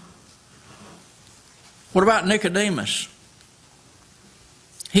 What about Nicodemus?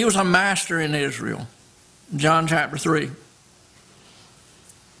 He was a master in Israel. John chapter 3.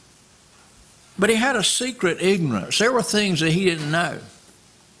 But he had a secret ignorance. There were things that he didn't know.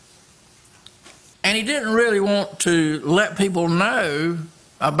 And he didn't really want to let people know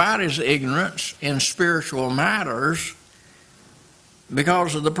about his ignorance in spiritual matters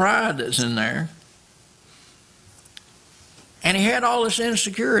because of the pride that's in there. And he had all this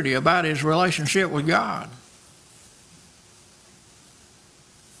insecurity about his relationship with God.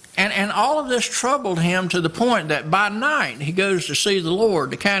 And all of this troubled him to the point that by night he goes to see the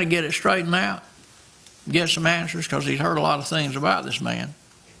Lord to kind of get it straightened out, get some answers, because he's heard a lot of things about this man.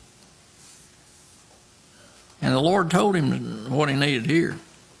 And the Lord told him what he needed to hear.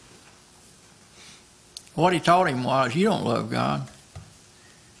 What he taught him was, you don't love God.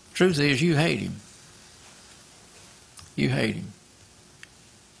 Truth is, you hate him. You hate him.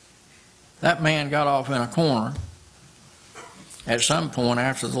 That man got off in a corner at some point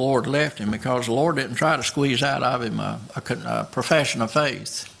after the Lord left him, because the Lord didn't try to squeeze out of him a profession of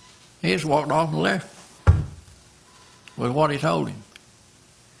faith. He just walked off and left with what he told him.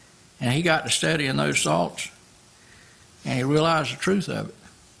 And he got to studying those thoughts, and he realized the truth of it.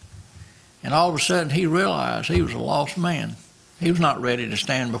 And all of a sudden he realized he was a lost man. He was not ready to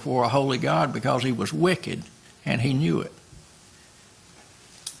stand before a holy God because he was wicked, and he knew it.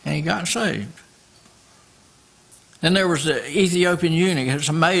 And he got saved. Then there was the Ethiopian eunuch. It's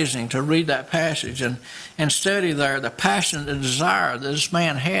amazing to read that passage and study there the passion and desire that this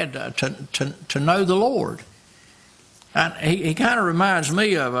man had to know the Lord. And he kind of reminds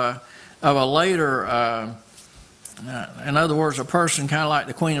me of a later, in other words, a person kind of like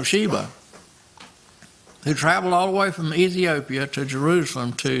the Queen of Sheba, who traveled all the way from Ethiopia to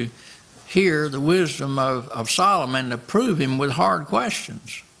Jerusalem to hear the wisdom of Solomon, to prove him with hard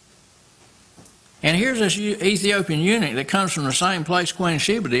questions. And here's this Ethiopian eunuch that comes from the same place Queen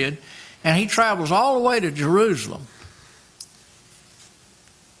Sheba did, and he travels all the way to Jerusalem.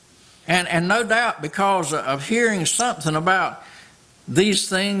 And no doubt because of hearing something about these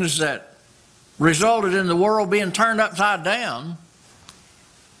things that resulted in the world being turned upside down,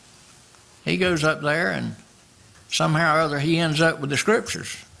 he goes up there and somehow or other he ends up with the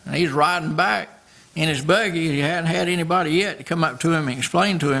scriptures. And he's riding back in his buggy. He hadn't had anybody yet to come up to him and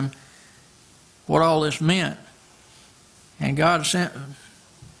explain to him what all this meant. And God sent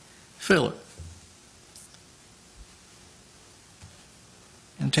Philip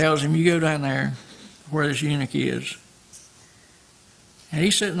and tells him, you go down there where this eunuch is. And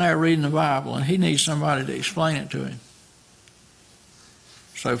he's sitting there reading the Bible, and he needs somebody to explain it to him.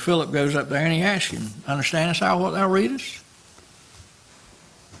 So Philip goes up there and he asks him, understandest thou what thou readest?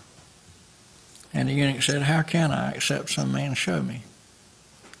 And the eunuch said, how can I except some man show me?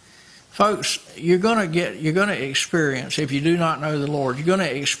 Folks, you're going to experience, if you do not know the Lord, you're going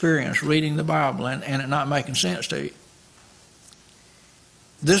to experience reading the Bible and it not making sense to you.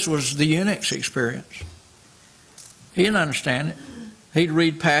 This was the eunuch's experience. He didn't understand it. He'd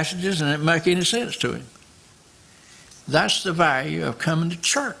read passages and it didn't make any sense to him. That's the value of coming to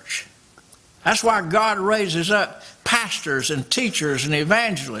church. That's why God raises up pastors and teachers and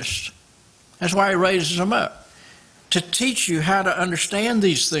evangelists. That's why he raises them up, to teach you how to understand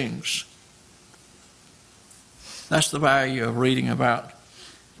these things. That's the value of reading about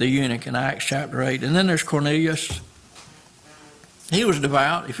the eunuch in Acts chapter 8. And then there's Cornelius. He was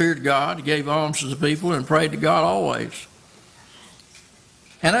devout. He feared God. He gave alms to the people and prayed to God always.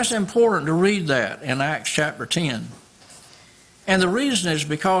 And that's important to read that in Acts chapter 10. And the reason is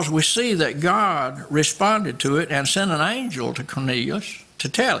because we see that God responded to it and sent an angel to Cornelius to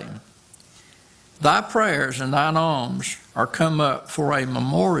tell him, thy prayers and thine alms are come up for a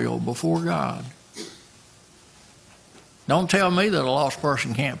memorial before God. Don't tell me that a lost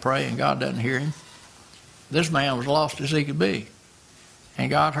person can't pray and God doesn't hear him. This man was lost as he could be, and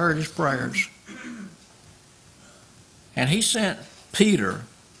God heard his prayers. And he sent Peter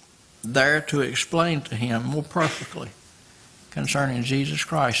there to explain to him more perfectly concerning Jesus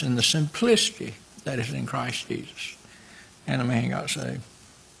Christ and the simplicity that is in Christ Jesus. And the man got saved.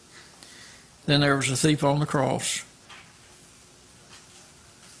 Then there was a thief on the cross.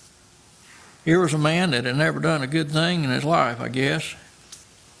 Here was a man that had never done a good thing in his life, I guess.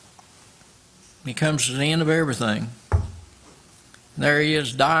 He comes to the end of everything. There he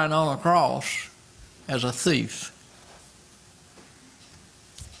is dying on a cross as a thief.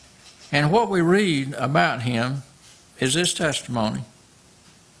 And what we read about him is this testimony.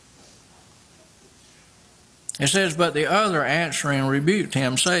 It says, but the other answering rebuked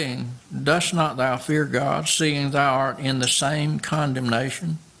him, saying, dost not thou fear God, seeing thou art in the same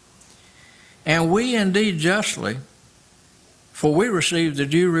condemnation? And we indeed justly, for we receive the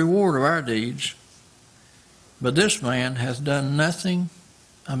due reward of our deeds. But this man hath done nothing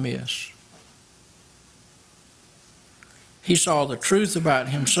amiss. He saw the truth about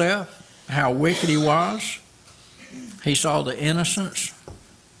himself, how wicked he was. He saw the innocence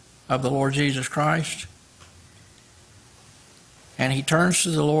of the Lord Jesus Christ. And he turns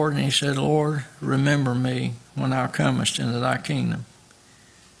to the Lord and he said, Lord, remember me when thou comest into thy kingdom.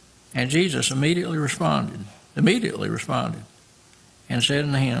 And Jesus immediately responded, and said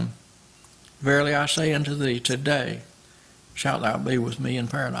unto him, verily I say unto thee, today shalt thou be with me in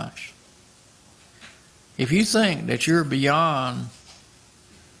paradise. If you think that you're beyond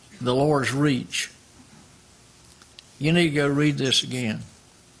the Lord's reach, you need to go read this again.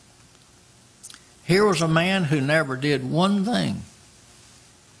 Here was a man who never did one thing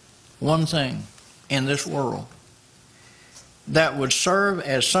in this world that would serve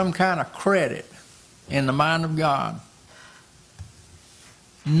as some kind of credit in the mind of God.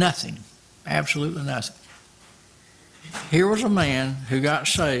 Nothing. Absolutely nothing. Here was a man who got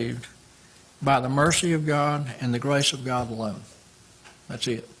saved by the mercy of God and the grace of God alone. That's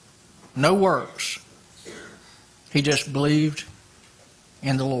it. No works. He just believed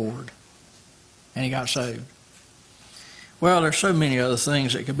in the Lord, and he got saved. Well, there's so many other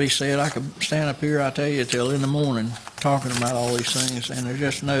things that could be said. I could stand up here, I tell you, till in the morning talking about all these things, and there's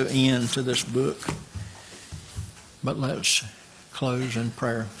just no end to this book. But let's close in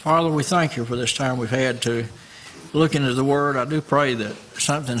prayer. Father, we thank you for this time we've had to look into the Word. I do pray that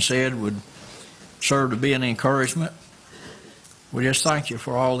something said would serve to be an encouragement. We just thank you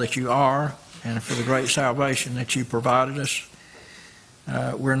for all that you are and for the great salvation that you provided us.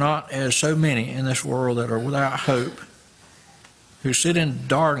 We're not as so many in this world that are without hope, who sit in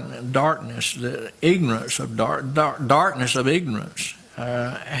darkness, the ignorance of darkness of ignorance,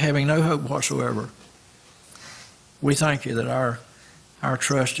 having no hope whatsoever. We thank you that our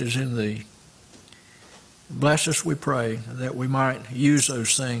trust is in thee. Bless us, we pray, that we might use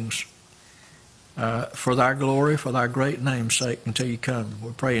those things for thy glory, for thy great name's sake, until you come.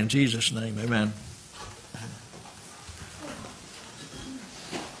 We pray in Jesus' name. Amen.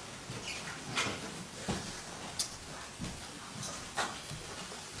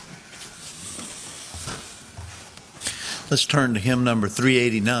 Let's turn to hymn number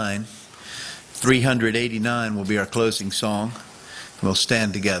 389. 389 will be our closing song. We'll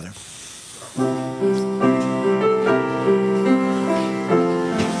stand together.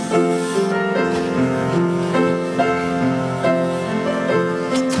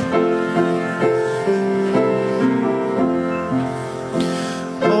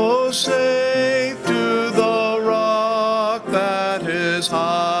 Oh, safe to the rock that is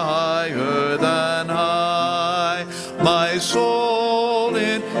higher than high, my soul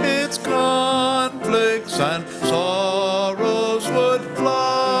in its conflicts and sorrows would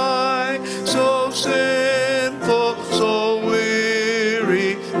fly. So sinful, so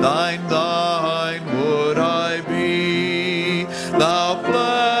weary, thine would I be. Thou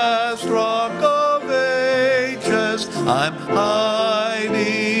blessed rock of ages, I'm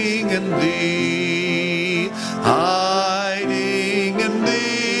hiding in thee, hiding in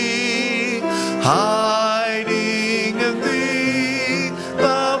thee, hiding in thee.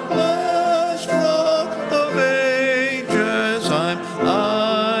 Thou blessed rock of ages, I'm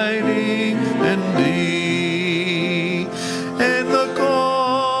hiding in thee. In the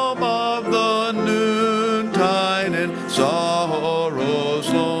calm of the noontide and sorrow's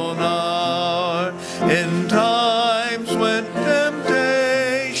lone hour, in times when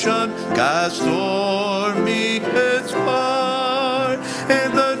temptation cast o'er me its power,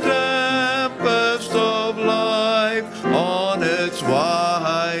 in the tempest of life on its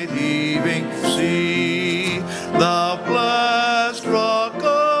wide heaving sea, the blessed rock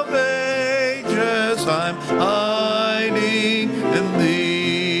of ages, I'm hiding in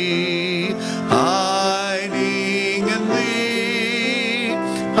thee, hiding in thee,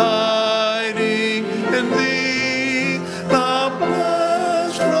 hiding in thee. The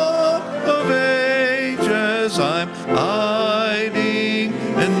blessed rock of ages, I'm hiding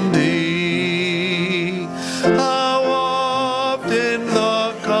in thee. How often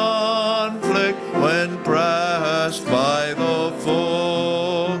the conflict when pressed by the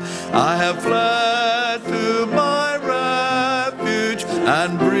foe, I have fled to my refuge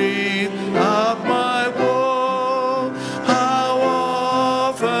and breathed out my woe. How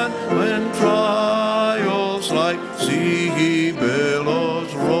often when trials like sea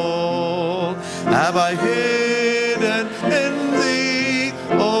billows roll, have I hidden in thee,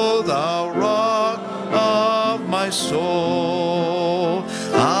 O thou rock of my soul,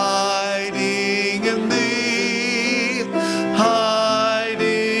 hiding in thee,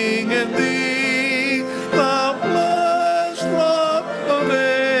 hiding in thee. The blessed rock of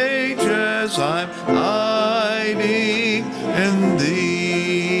ages, I'm hiding in thee.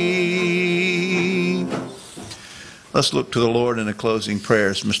 Let's look to the Lord in a closing prayer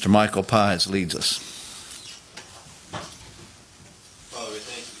as Mr. Michael Pies leads us. Father, we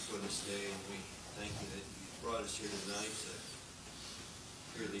thank you for this day, and we thank you that you brought us here tonight to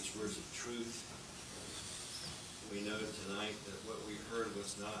hear these words of truth. We know tonight that what we heard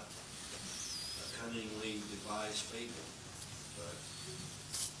was not a cunningly devised fable, but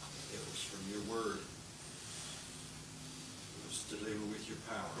it was from your word. It was delivered with your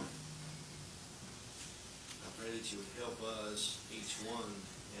power. I pray that you would help us, each one,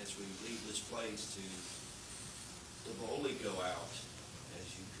 as we leave this place to boldly go out as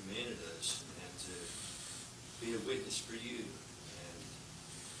you commanded us, and to be a witness for you, and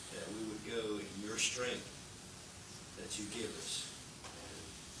that we would go in your strength that you give us,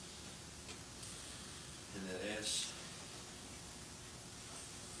 and that as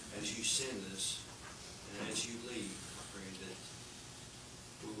you send us and as you lead, I pray that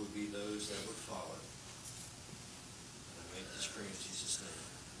we would be those that would follow. And I make this prayer in Jesus' name.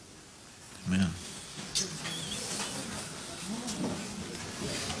 Amen.